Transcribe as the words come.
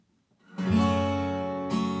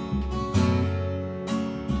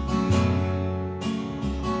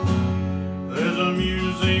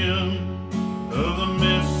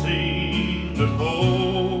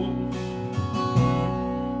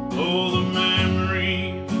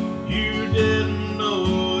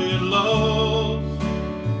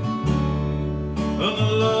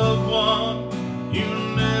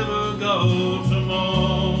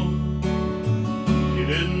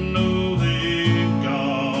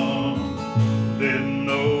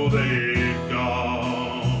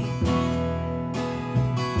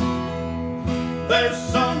There's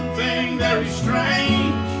something very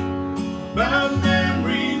strange about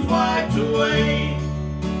memories wiped away,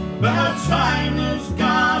 about time that's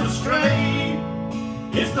gone astray.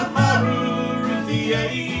 It's the horror of the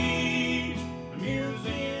age, a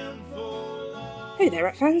museum full of... Hey there,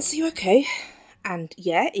 Rat fans, you okay? And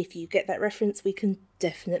yeah, if you get that reference, we can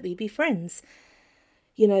definitely be friends.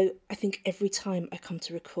 You know, I think every time I come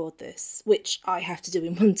to record this, which I have to do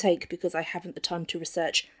in one take because I haven't the time to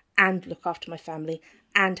research and look after my family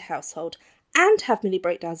and household and have mini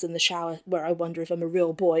breakdowns in the shower where I wonder if I'm a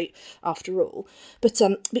real boy after all. But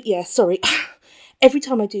yeah, sorry. Every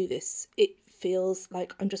time I do this, it feels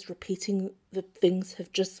like I'm just repeating the things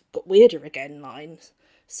have just got weirder again lines.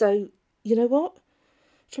 So, you know what?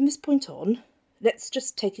 From this point on, let's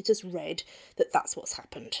just take it as read that that's what's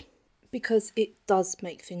happened. Because it does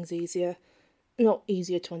make things easier. Not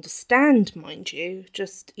easier to understand, mind you,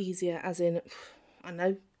 just easier as in, I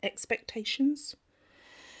know, expectations.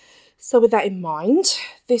 So with that in mind,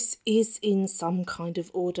 this is in some kind of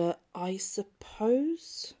order, I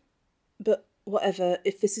suppose. But whatever,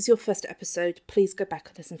 if this is your first episode, please go back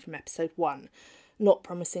and listen from episode 1. Not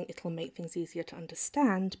promising it'll make things easier to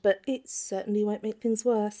understand, but it certainly won't make things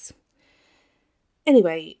worse.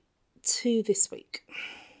 Anyway, to this week.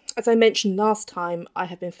 As I mentioned last time, I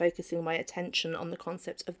have been focusing my attention on the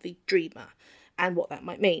concept of the dreamer and what that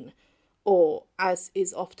might mean. Or, as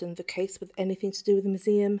is often the case with anything to do with a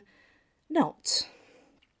museum, not.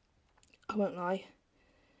 I won't lie.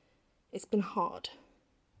 It's been hard.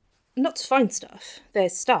 Not to find stuff.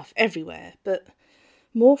 There's stuff everywhere, but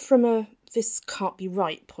more from a this can't be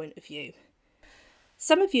right point of view.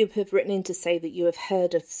 Some of you have written in to say that you have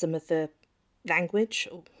heard of some of the language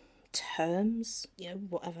or terms,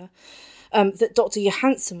 whatever, that Dr.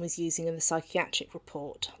 Johansson was using in the psychiatric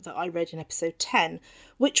report that I read in episode 10,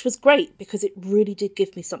 which was great because it really did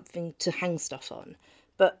give me something to hang stuff on.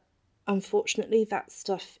 But unfortunately, that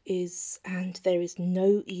stuff is, and there is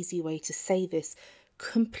no easy way to say this,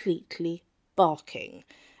 completely barking,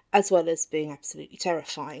 as well as being absolutely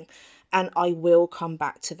terrifying. And I will come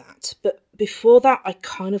back to that. But before that, I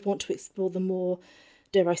kind of want to explore the more,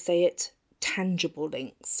 dare I say it, tangible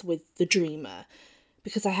links with the dreamer,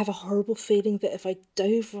 because I have a horrible feeling that if I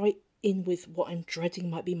dove right in with what I'm dreading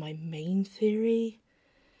might be my main theory.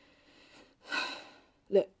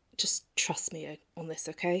 Look, just trust me on this,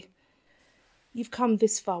 okay? You've come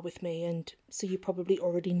this far with me, and so you probably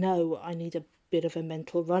already know I need a bit of a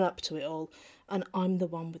mental run-up to it all, and I'm the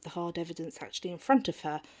one with the hard evidence actually in front of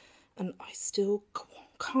her, and I still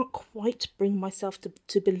can't quite bring myself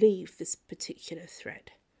to believe this particular thread.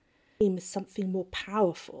 Is something more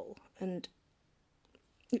powerful, and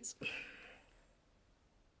it's...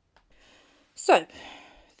 So,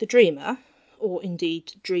 the dreamer, or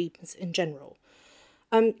indeed dreams in general.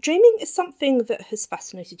 Dreaming is something that has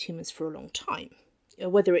fascinated humans for a long time.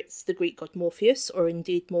 Whether it's the Greek god Morpheus, or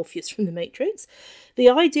indeed Morpheus from the Matrix, the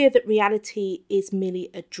idea that reality is merely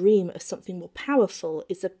a dream of something more powerful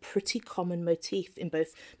is a pretty common motif in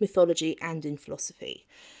both mythology and in philosophy.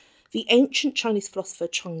 The ancient Chinese philosopher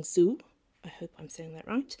Chuang-Tzu, I hope I'm saying that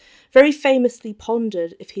right, very famously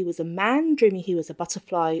pondered if he was a man dreaming he was a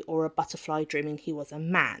butterfly or a butterfly dreaming he was a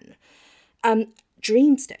man.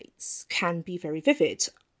 Dream states can be very vivid.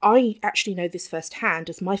 I actually know this firsthand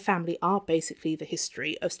as my family are basically the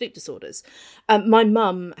history of sleep disorders. My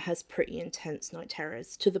mum has pretty intense night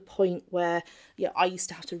terrors to the point where I used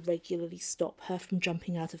to have to regularly stop her from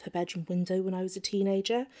jumping out of her bedroom window when I was a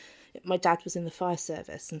teenager. My dad was in the fire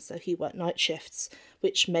service, and so he worked night shifts,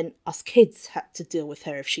 which meant us kids had to deal with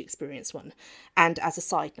her if she experienced one. And as a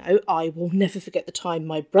side note, I will never forget the time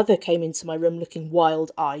my brother came into my room looking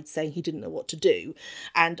wild-eyed, saying he didn't know what to do,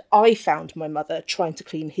 and I found my mother trying to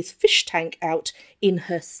clean his fish tank out in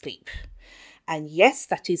her sleep. And yes,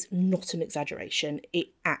 that is not an exaggeration.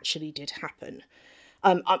 It actually did happen.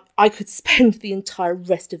 I could spend the entire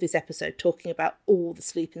rest of this episode talking about all the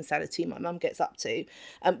sleep insanity my mum gets up to.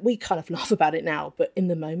 We kind of laugh about it now, but in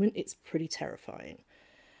the moment, it's pretty terrifying.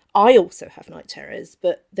 I also have night terrors,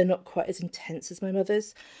 but they're not quite as intense as my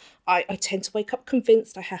mother's. I tend to wake up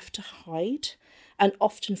convinced I have to hide, and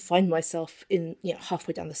often find myself in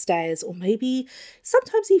halfway down the stairs, or maybe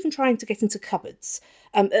sometimes even trying to get into cupboards.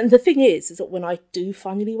 And the thing is that when I do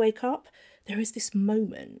finally wake up, there is this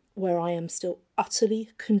moment where I am still utterly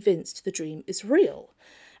convinced the dream is real.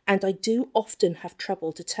 And I do often have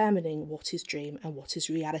trouble determining what is dream and what is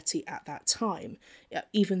reality at that time,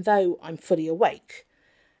 even though I'm fully awake.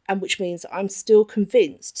 And which means I'm still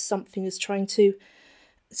convinced something is trying to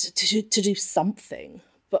do something,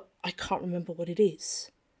 but I can't remember what it is.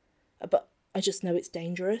 But I just know it's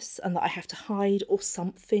dangerous and that I have to hide, or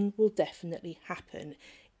something will definitely happen,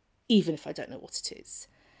 even if I don't know what it is.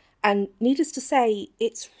 And needless to say,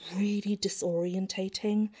 it's really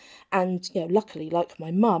disorientating. And, luckily, like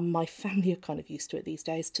my mum, my family are kind of used to it these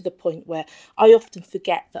days, to the point where I often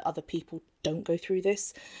forget that other people don't go through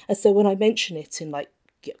this. And so when I mention it in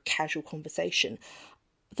casual conversation,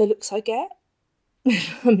 the looks I get,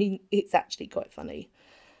 I mean, it's actually quite funny.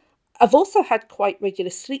 I've also had quite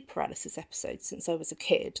regular sleep paralysis episodes since I was a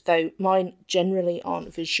kid, though mine generally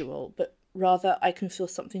aren't visual, but rather I can feel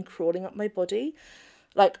something crawling up my body.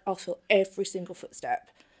 Like, I'll feel every single footstep,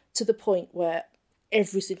 to the point where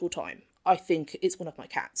every single time I think it's one of my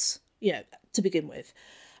cats, to begin with.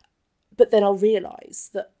 But then I'll realise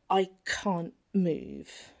that I can't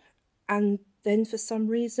move. And then for some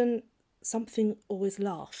reason, something always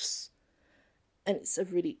laughs. And it's a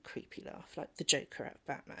really creepy laugh, like the Joker out of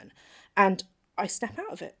Batman. And I snap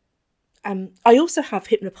out of it. I also have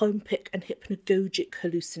hypnopompic and hypnagogic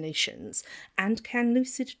hallucinations and can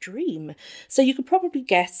lucid dream. So you could probably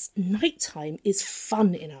guess nighttime is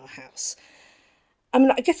fun in our house. I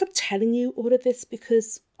mean, I guess I'm telling you all of this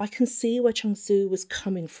because I can see where Chuang Tzu was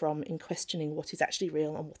coming from in questioning what is actually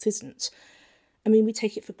real and what isn't. I mean, we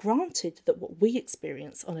take it for granted that what we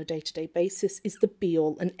experience on a day-to-day basis is the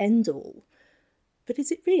be-all and end-all. But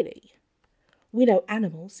is it really? We know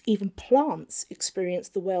animals, even plants, experience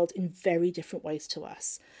the world in very different ways to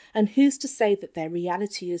us. And who's to say that their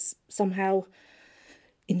reality is somehow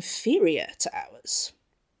inferior to ours?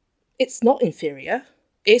 It's not inferior,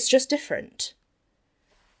 it's just different.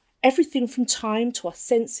 Everything from time to our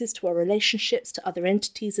senses to our relationships to other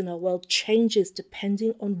entities in our world changes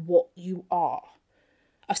depending on what you are.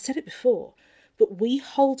 I've said it before, but we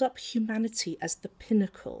hold up humanity as the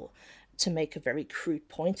pinnacle. To make a very crude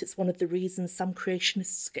point, it's one of the reasons some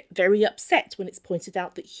creationists get very upset when it's pointed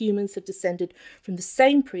out that humans have descended from the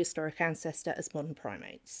same prehistoric ancestor as modern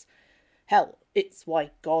primates. Hell, it's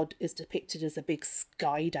why God is depicted as a big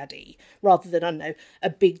sky daddy, rather than, I don't know,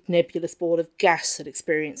 a big nebulous ball of gas that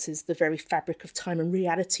experiences the very fabric of time and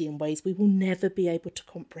reality in ways we will never be able to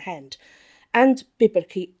comprehend. And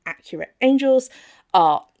biblically accurate angels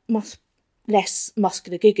are less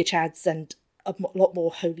muscular gigachads and a lot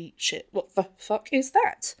more holy shit. What the fuck is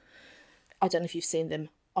that? I don't know if you've seen them,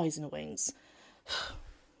 eyes and wings.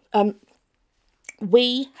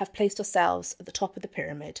 We have placed ourselves at the top of the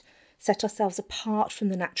pyramid, set ourselves apart from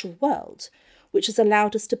the natural world, which has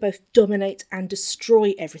allowed us to both dominate and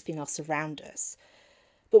destroy everything else around us.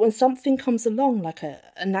 But when something comes along, like a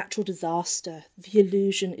natural disaster, the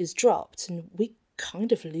illusion is dropped and we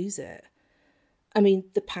kind of lose it. I mean,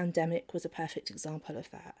 the pandemic was a perfect example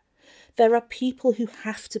of that. There are people who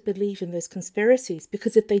have to believe in those conspiracies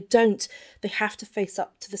because if they don't, they have to face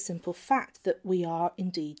up to the simple fact that we are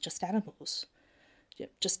indeed just animals.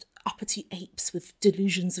 Just uppity apes with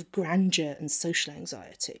delusions of grandeur and social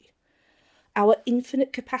anxiety. Our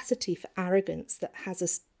infinite capacity for arrogance that has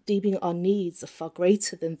us deeming our needs are far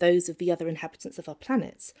greater than those of the other inhabitants of our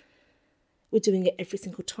planets. We're doing it every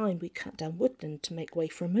single time we cut down woodland to make way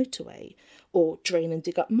for a motorway, or drain and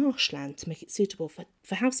dig up marshland to make it suitable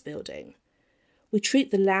for house building. We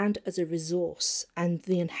treat the land as a resource, and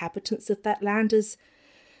the inhabitants of that land as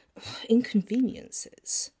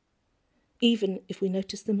inconveniences, even if we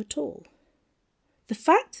notice them at all. The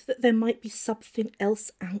fact that there might be something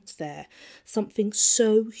else out there, something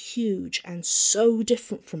so huge and so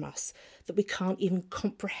different from us that we can't even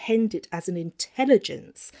comprehend it as an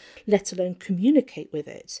intelligence, let alone communicate with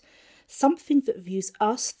it, something that views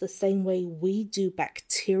us the same way we do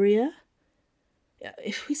bacteria,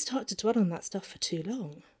 if we start to dwell on that stuff for too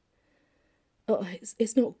long,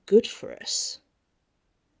 it's not good for us.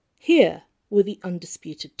 Here were the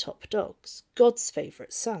undisputed top dogs, God's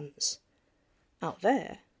favourite sons. Out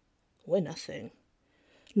there, we're nothing.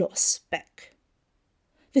 Not a speck.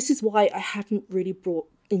 This is why I haven't really brought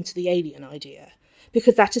into the alien idea,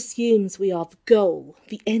 because that assumes we are the goal,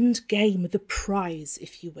 the end game, the prize,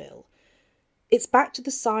 if you will. It's back to the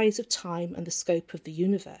size of time and the scope of the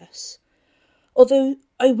universe. Although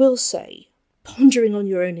I will say, pondering on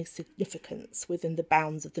your own insignificance within the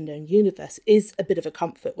bounds of the known universe is a bit of a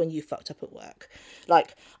comfort when you fucked up at work.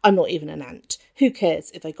 Like, I'm not even an ant. Who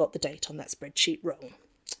cares if I got the date on that spreadsheet wrong?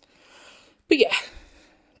 But yeah,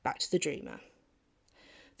 back to the dreamer.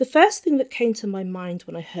 The first thing that came to my mind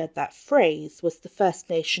when I heard that phrase was the First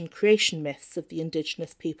Nation creation myths of the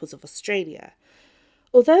Indigenous peoples of Australia.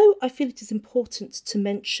 Although I feel it is important to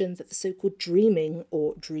mention that the so-called dreaming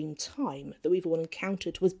or dream time that we've all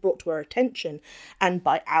encountered was brought to our attention, and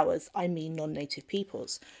by ours I mean non-native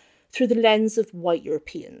peoples, through the lens of white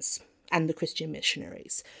Europeans and the Christian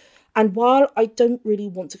missionaries. And while I don't really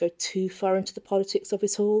want to go too far into the politics of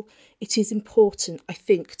it all, it is important, I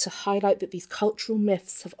think, to highlight that these cultural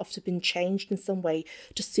myths have often been changed in some way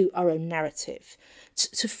to suit our own narrative,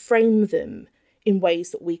 to frame them in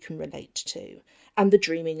ways that we can relate to. And the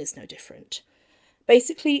dreaming is no different.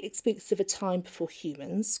 Basically, it speaks of a time before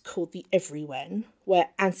humans, called the Everywen,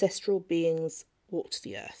 where ancestral beings walked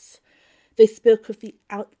the earth. They spoke of the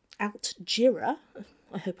Altjira,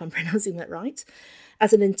 I hope I'm pronouncing that right,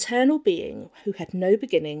 as an internal being who had no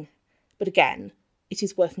beginning, but again, it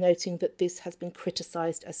is worth noting that this has been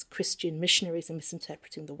criticised as Christian missionaries are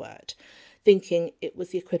misinterpreting the word, thinking it was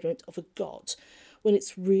the equivalent of a god, when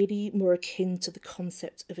it's really more akin to the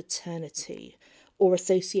concept of eternity, or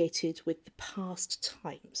associated with the past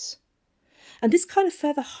times. And this kind of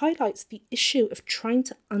further highlights the issue of trying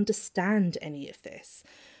to understand any of this.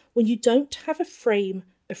 When you don't have a frame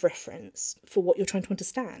of reference for what you're trying to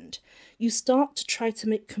understand, you start to try to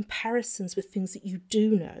make comparisons with things that you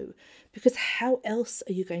do know, because how else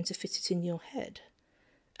are you going to fit it in your head?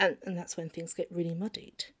 And that's when things get really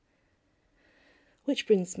muddied. Which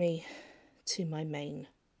brings me to my main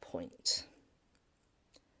point.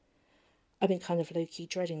 I've been kind of low-key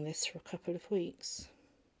dreading this for a couple of weeks.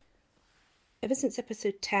 Ever since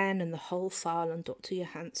episode 10 and the whole file on Dr.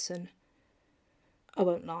 Johansson, I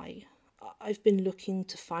won't lie, I've been looking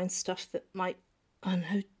to find stuff that might, I don't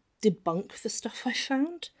know, debunk the stuff I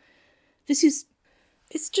found. It's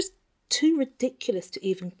just too ridiculous to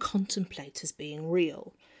even contemplate as being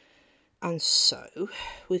real. And so,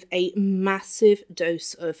 with a massive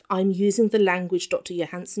dose of I'm using the language Dr.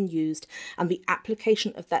 Johansson used, and the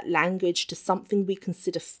application of that language to something we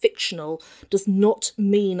consider fictional does not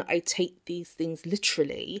mean I take these things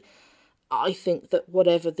literally. I think that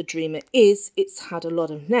whatever the dreamer is, it's had a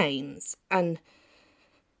lot of names, and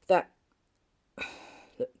that...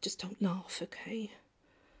 Look, just don't laugh, okay?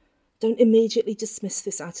 Don't immediately dismiss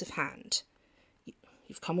this out of hand.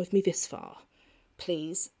 You've come with me this far.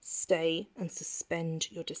 Please stay and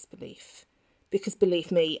suspend your disbelief, because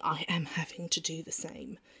believe me, I am having to do the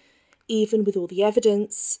same. Even with all the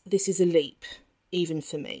evidence, this is a leap, even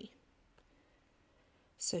for me.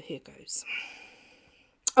 So here goes.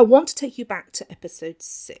 I want to take you back to episode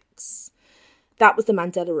 6. That was the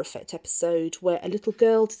Mandela Effect episode, where a little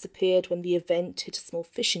girl disappeared when the event hit a small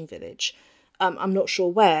fishing village. I'm not sure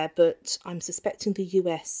where, but I'm suspecting the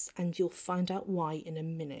US, and you'll find out why in a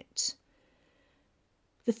minute.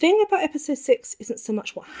 The thing about episode 6 isn't so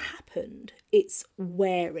much what happened, it's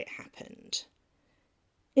where it happened.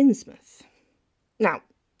 Innsmouth. Now,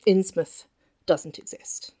 Innsmouth doesn't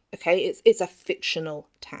exist, okay? It's a fictional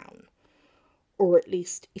town. Or at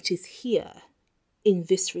least it is here, in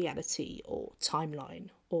this reality or timeline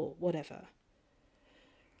or whatever.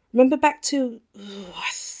 Remember back to, I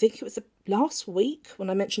think it was last week when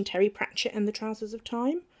I mentioned Terry Pratchett and the Trousers of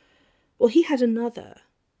Time? Well, he had another,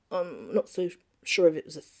 not so sure if it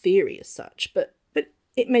was a theory as such, but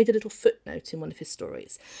it made a little footnote in one of his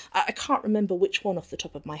stories. I can't remember which one off the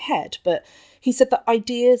top of my head, but he said that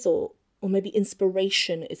ideas or maybe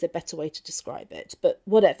inspiration is a better way to describe it, but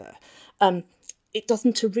whatever. It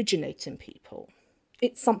doesn't originate in people.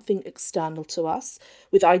 It's something external to us,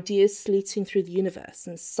 with ideas sleeting through the universe,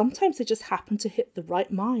 and sometimes they just happen to hit the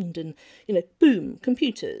right mind and, boom,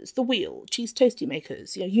 computers, the wheel, cheese toasty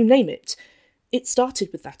makers, you name it. It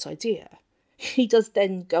started with that idea. He does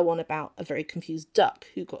then go on about a very confused duck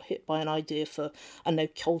who got hit by an idea for,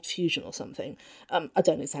 cold fusion or something. I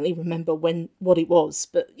don't exactly remember what it was,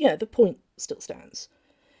 but the point still stands.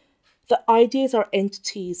 The ideas are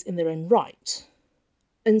entities in their own right.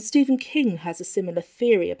 And Stephen King has a similar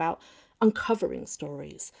theory about uncovering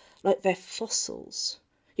stories, like they're fossils.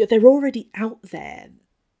 They're already out there,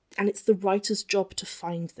 and it's the writer's job to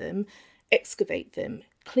find them, excavate them,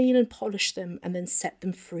 clean and polish them, and then set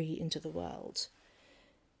them free into the world.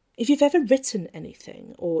 If you've ever written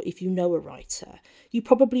anything, or if you know a writer, you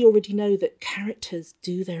probably already know that characters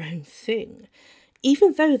do their own thing.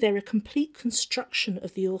 Even though they're a complete construction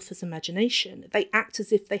of the author's imagination, they act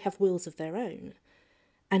as if they have wills of their own.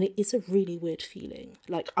 And it is a really weird feeling,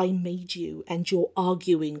 like I made you and you're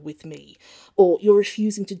arguing with me, or you're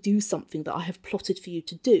refusing to do something that I have plotted for you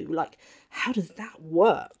to do. Like, how does that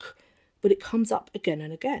work? But it comes up again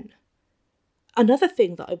and again. Another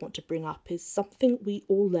thing that I want to bring up is something we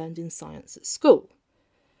all learned in science at school,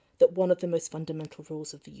 that one of the most fundamental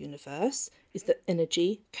rules of the universe is that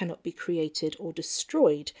energy cannot be created or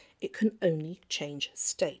destroyed, it can only change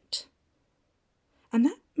state. And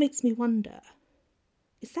that makes me wonder,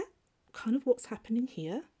 is that kind of what's happening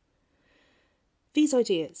here? These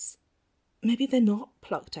ideas, maybe they're not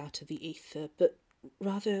plucked out of the ether, but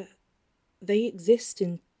rather they exist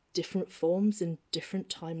in different forms in different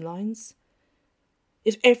timelines?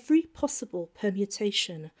 If every possible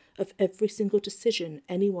permutation of every single decision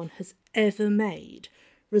anyone has ever made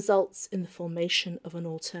results in the formation of an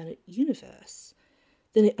alternate universe,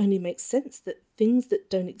 then it only makes sense that things that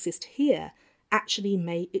don't exist here actually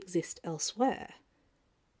may exist elsewhere.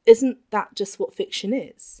 Isn't that just what fiction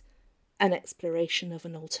is? An exploration of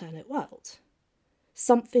an alternate world.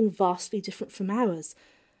 Something vastly different from ours,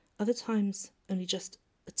 other times only just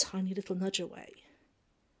a tiny little nudge away.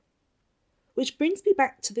 Which brings me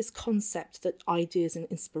back to this concept that ideas and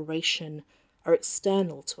inspiration are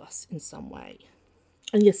external to us in some way.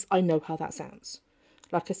 And yes, I know how that sounds.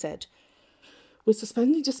 Like I said, we're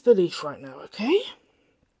suspending disbelief right now, okay?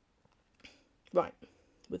 Right,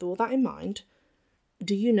 with all that in mind,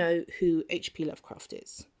 do you know who H.P. Lovecraft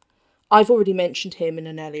is? I've already mentioned him in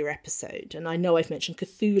an earlier episode, and I know I've mentioned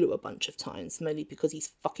Cthulhu a bunch of times, mainly because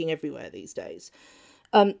he's fucking everywhere these days.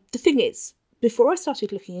 The thing is, before I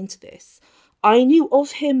started looking into this, I knew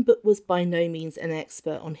of him but was by no means an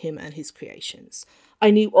expert on him and his creations.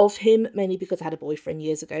 I knew of him mainly because I had a boyfriend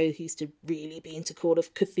years ago who used to really be into Call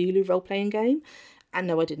of Cthulhu role-playing game, and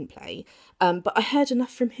no, I didn't play, but I heard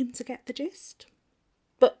enough from him to get the gist.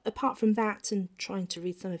 But apart from that and trying to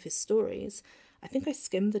read some of his stories, I think I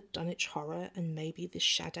skimmed the Dunwich Horror and maybe The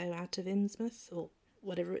Shadow out of Innsmouth, or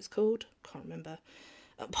whatever it's called, can't remember,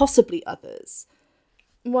 possibly others.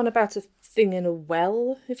 One about a thing in a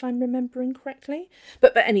well, if I'm remembering correctly.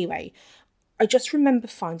 But anyway, I just remember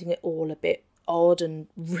finding it all a bit odd and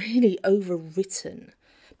really overwritten.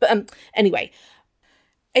 But anyway,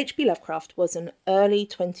 H.P. Lovecraft was an early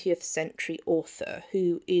 20th century author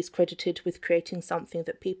who is credited with creating something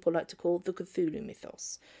that people like to call the Cthulhu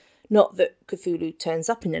mythos. Not that Cthulhu turns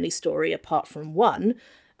up in any story apart from one,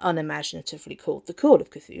 unimaginatively called The Call of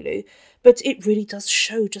Cthulhu, but it really does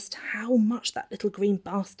show just how much that little green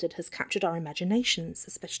bastard has captured our imaginations,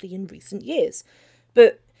 especially in recent years.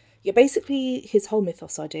 But yeah, basically his whole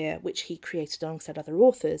mythos idea, which he created alongside other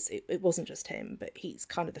authors, it wasn't just him, but he's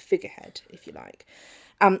kind of the figurehead, if you like.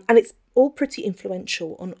 And it's all pretty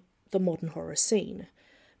influential on the modern horror scene.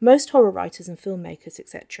 Most horror writers and filmmakers,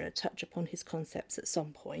 etc., touch upon his concepts at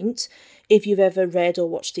some point. If you've ever read or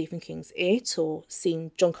watched Stephen King's It, or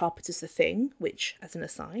seen John Carpenter's The Thing, which, as an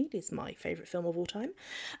aside, is my favourite film of all time,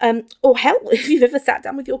 or hell, if you've ever sat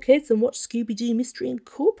down with your kids and watched Scooby-Doo Mystery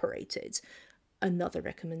Incorporated, another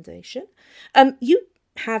recommendation, you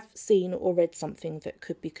have seen or read something that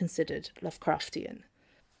could be considered Lovecraftian.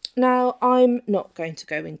 Now, I'm not going to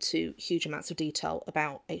go into huge amounts of detail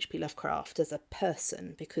about H.P. Lovecraft as a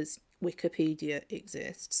person, because Wikipedia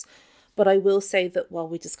exists, but I will say that while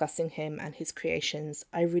we're discussing him and his creations,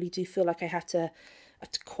 I really do feel like I have to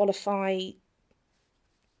qualify...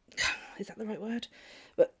 Is that the right word?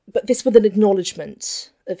 But this with an acknowledgement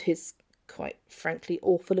of his, quite frankly,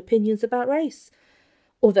 awful opinions about race.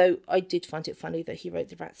 Although I did find it funny that he wrote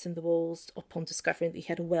The Rats in the Walls upon discovering that he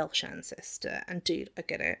had a Welsh ancestor. And dude, I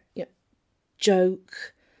get it. Yeah,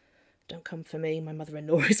 joke. Don't come for me. My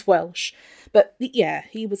mother-in-law is Welsh. But yeah,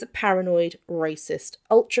 he was a paranoid, racist,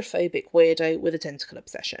 ultraphobic weirdo with a tentacle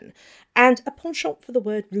obsession. And a penchant for the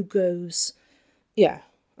word rugose. Yeah,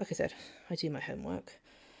 like I said, I do my homework.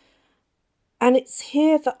 And it's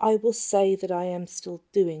here that I will say that I am still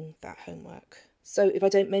doing that homework. So if I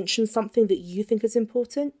don't mention something that you think is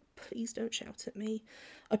important, please don't shout at me.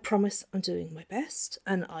 I promise I'm doing my best,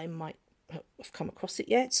 and I might have come across it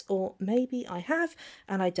yet, or maybe I have,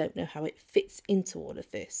 and I don't know how it fits into all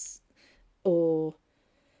of this. Or,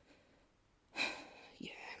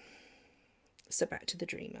 yeah. So back to The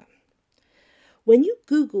Dreamer. When you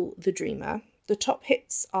Google The Dreamer, the top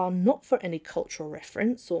hits are not for any cultural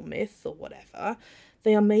reference or myth or whatever.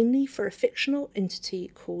 They are mainly for a fictional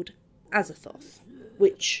entity called Azathoth,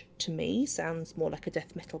 which to me sounds more like a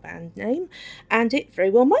death metal band name, and it very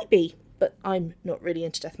well might be, but I'm not really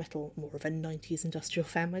into death metal, more of a 90s industrial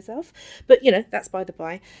fan myself, but you know, that's by the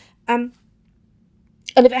by. And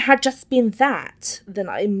if it had just been that, then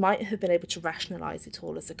I might have been able to rationalise it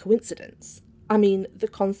all as a coincidence. I mean, the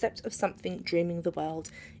concept of something dreaming the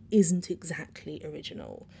world isn't exactly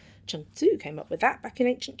original. Chung Tzu came up with that back in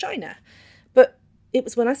ancient China, but it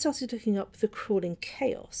was when I started looking up the crawling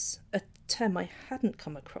chaos, a term I hadn't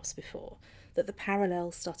come across before, that the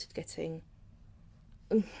parallels started getting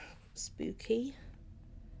spooky.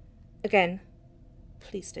 Again,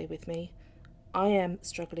 please stay with me. I am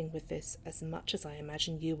struggling with this as much as I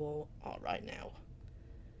imagine you all are right now.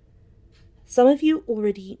 Some of you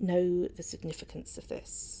already know the significance of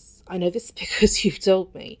this. I know this because you've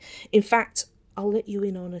told me. In fact, I'll let you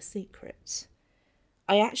in on a secret.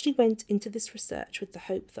 I actually went into this research with the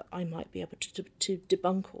hope that I might be able to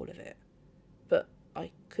debunk all of it. But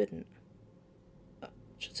I couldn't. I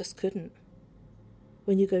just couldn't.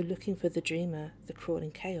 When you go looking for the dreamer, the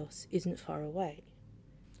crawling chaos isn't far away.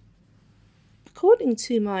 According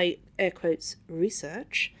to my, air quotes,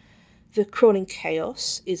 research, the crawling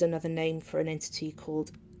chaos is another name for an entity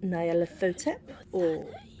called Nyarlathotep, or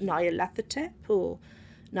Nyarlathotep, or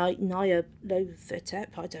Nyarlathotep.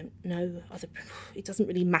 I don't know. It doesn't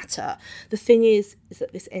really matter. The thing is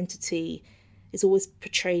that this entity is always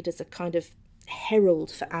portrayed as a kind of herald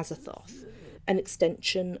for Azathoth, an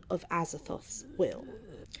extension of Azathoth's will.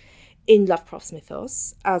 In Lovecraft's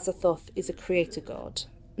mythos, Azathoth is a creator god,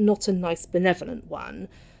 not a nice benevolent one,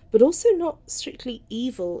 but also not strictly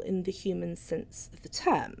evil in the human sense of the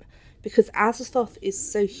term, because Azathoth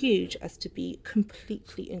is so huge as to be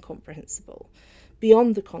completely incomprehensible,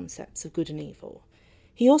 beyond the concepts of good and evil.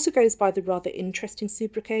 He also goes by the rather interesting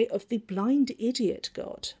sobriquet of the blind idiot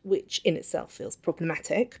god, which in itself feels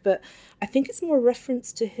problematic, but I think it's more a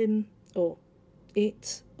reference to him, or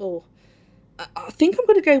it, or... I think I'm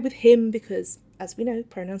going to go with him because, as we know,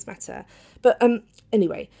 pronouns matter. But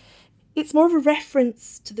anyway, it's more of a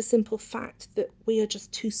reference to the simple fact that we are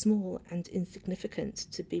just too small and insignificant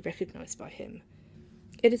to be recognised by him.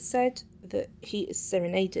 It is said that he is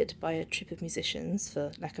serenaded by a troupe of musicians,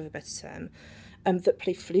 for lack of a better term, that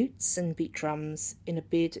play flutes and beat drums in a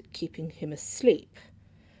bid at keeping him asleep,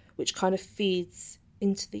 which kind of feeds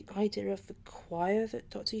into the idea of the choir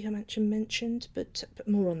that Dr. Yohanchan mentioned, but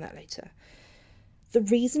more on that later. The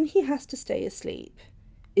reason he has to stay asleep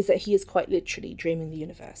is that he is quite literally dreaming the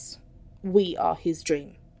universe. We are his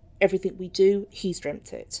dream. Everything we do, he's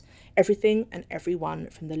dreamt it. Everything and everyone,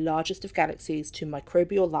 from the largest of galaxies to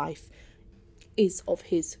microbial life, is of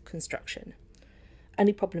his construction.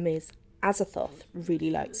 Only problem is, Azathoth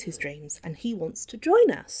really likes his dreams and he wants to join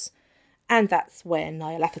us. And that's where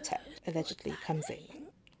Nyarlathotep allegedly comes in.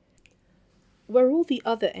 Where all the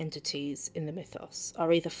other entities in the mythos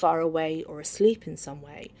are either far away or asleep in some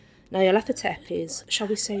way, Nyarlathotep is, shall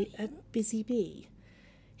we say, a busy bee.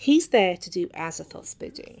 He's there to do Azathoth's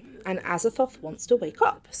bidding, and Azathoth wants to wake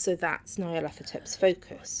up, so that's Nyarlathotep's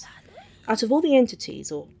focus. Out of all the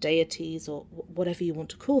entities, or deities, or whatever you want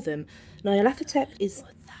to call them, Nyarlathotep is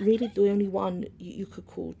really the only one you could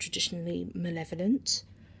call traditionally malevolent.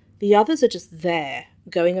 The others are just there,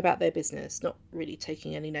 going about their business, not really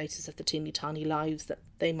taking any notice of the teeny tiny lives that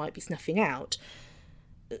they might be snuffing out.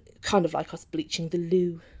 Kind of like us bleaching the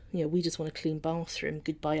loo. You know, we just want a clean bathroom,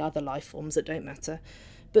 goodbye other life forms that don't matter.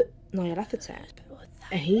 But Nyarlathotep,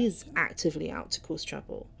 he's actively out to cause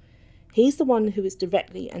trouble. He's the one who is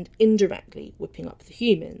directly and indirectly whipping up the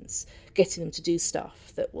humans, getting them to do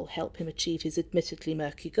stuff that will help him achieve his admittedly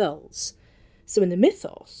murky goals. So in the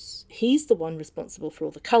mythos, he's the one responsible for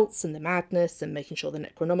all the cults and the madness and making sure the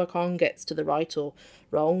Necronomicon gets to the right or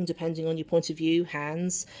wrong, depending on your point of view,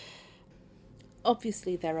 hands.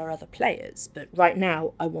 Obviously there are other players, but right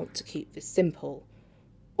now I want to keep this simple,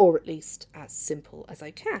 or at least as simple as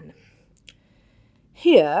I can.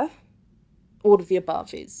 Here, all of the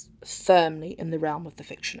above is firmly in the realm of the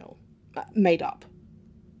fictional, made up.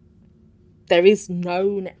 There is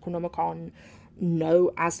no Necronomicon,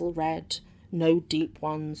 no Azalred, no deep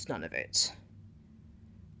ones, none of it.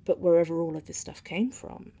 But wherever all of this stuff came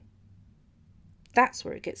from, that's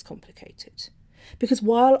where it gets complicated. Because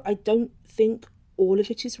while I don't think all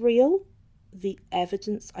of it is real, the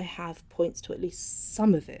evidence I have points to at least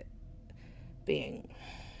some of it being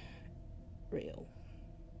real.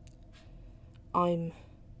 I'm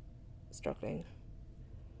struggling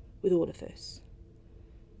with all of this.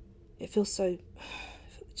 It just feels so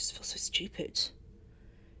stupid.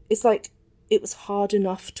 It's like it was hard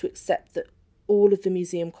enough to accept that all of the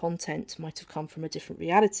museum content might have come from a different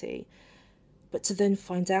reality, but to then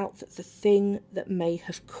find out that the thing that may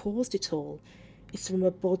have caused it all is from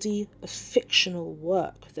a body of fictional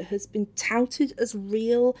work that has been touted as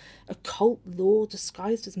real, occult lore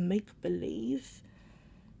disguised as make-believe,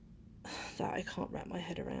 that I can't wrap my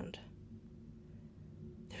head around.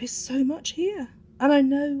 There is so much here, and I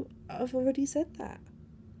know I've already said that.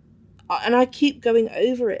 And I keep going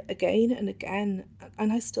over it again and again,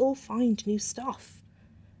 and I still find new stuff.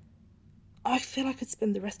 I feel I could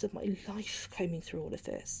spend the rest of my life combing through all of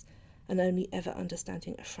this, and only ever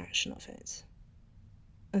understanding a fraction of it.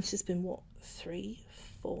 And this has been, 3-4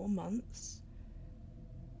 months?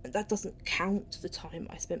 And that doesn't count the time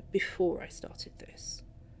I spent before I started this.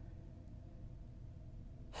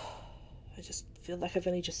 I just feel like I've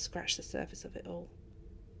only just scratched the surface of it all.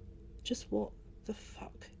 Just what the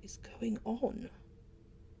fuck is going on?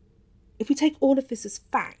 If we take all of this as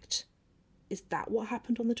fact, Is that what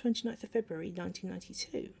happened on the 29th of February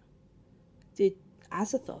 1992? Did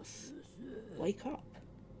Azathoth wake up?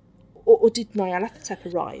 Or did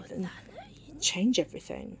Nyarlathotep arrive and change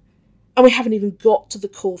everything? And we haven't even got to the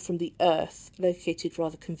call from the Earth, located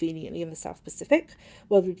rather conveniently in the South Pacific,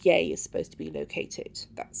 where Yei is supposed to be located.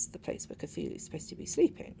 That's the place where Cthulhu is supposed to be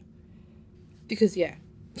sleeping. Because, yeah,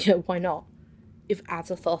 why not? If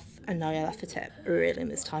Azathoth and Nyarlathotep are real in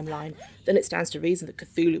this timeline, then it stands to reason that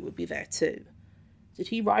Cthulhu would be there too. Did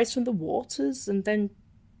he rise from the waters and then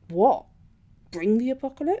what? Bring the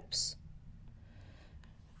apocalypse?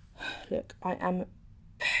 Look, I am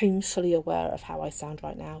painfully aware of how I sound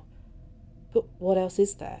right now. But what else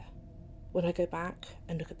is there? When I go back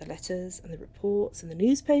and look at the letters and the reports and the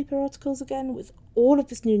newspaper articles again, with all of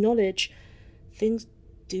this new knowledge, things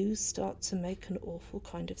do start to make an awful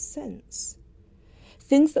kind of sense.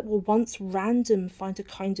 Things that were once random find a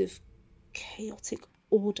kind of chaotic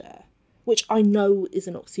order, which I know is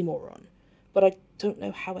an oxymoron, but I don't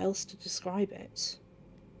know how else to describe it.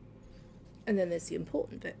 And then there's the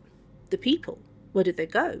important bit. The people. Where did they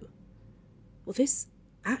go? Well, this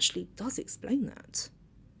actually does explain that.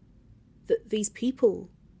 That these people,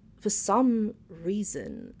 for some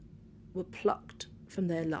reason, were plucked from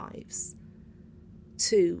their lives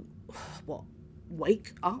to,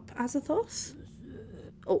 wake up Azathoth?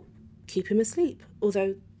 Or keep him asleep?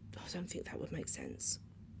 Although, I don't think that would make sense.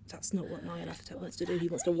 That's not what Nyarlathotep wants to do. He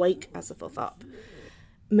wants to wake Azathoth up.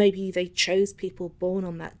 Maybe they chose people born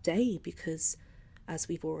on that day because, as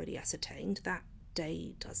we've already ascertained, that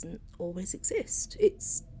day doesn't always exist.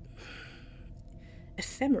 It's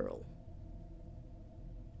ephemeral.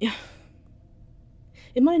 Yeah.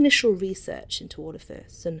 In my initial research into all of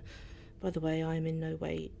this, and by the way, I'm in no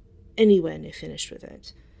way anywhere near finished with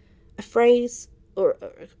it, a phrase or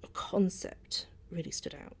a concept really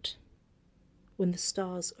stood out. When the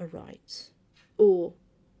stars are right, or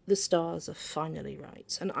the stars are finally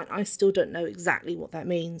right. And I still don't know exactly what that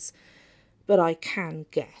means, but I can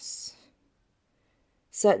guess.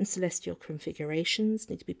 Certain celestial configurations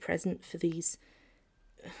need to be present for these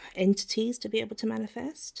entities to be able to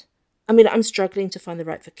manifest. I mean, I'm struggling to find the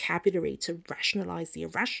right vocabulary to rationalise the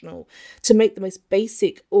irrational, to make the most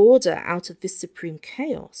basic order out of this supreme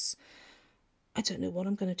chaos. I don't know what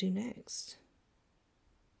I'm going to do next.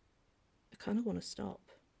 I kind of want to stop.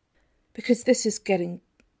 Because this is getting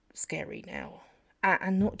scary now.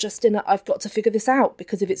 And not just in a, I've got to figure this out,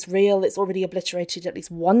 because if it's real, it's already obliterated at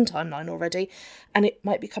least one timeline already, and it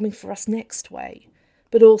might be coming for us next way.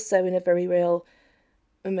 But also in a very real,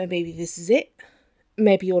 maybe this is it.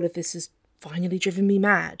 Maybe all of this has finally driven me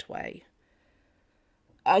mad way.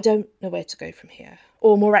 I don't know where to go from here.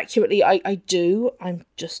 Or more accurately, I do. I'm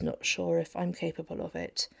just not sure if I'm capable of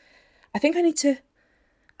it. I think I need to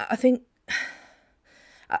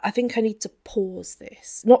pause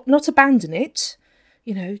this. Not abandon it.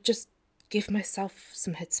 Just give myself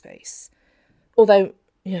some headspace. Although,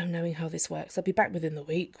 knowing how this works, I'll be back within the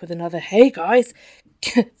week with another, hey guys,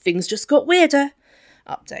 things just got weirder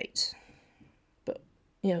update. But,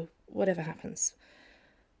 whatever happens,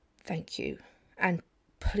 thank you. And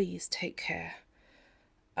please take care.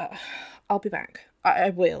 I'll be back. I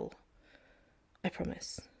will. I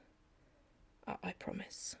promise. I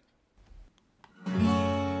promise.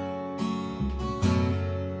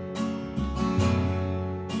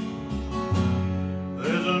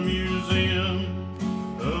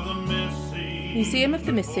 Museum of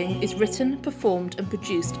the Missing is written, performed and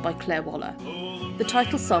produced by Claire Waller. The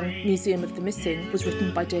title song, Museum of the Missing, was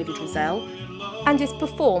written by David Rozelle and is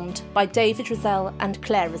performed by David Rozelle and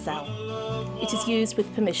Claire Rozelle. It is used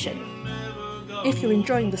with permission. If you're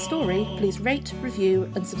enjoying the story, please rate,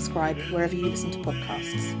 review and subscribe wherever you listen to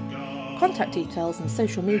podcasts. Contact details and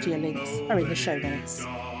social media links are in the show notes.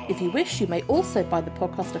 If you wish, you may also buy the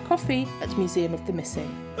podcast a coffee at Museum of the Missing.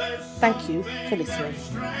 Thank you for listening.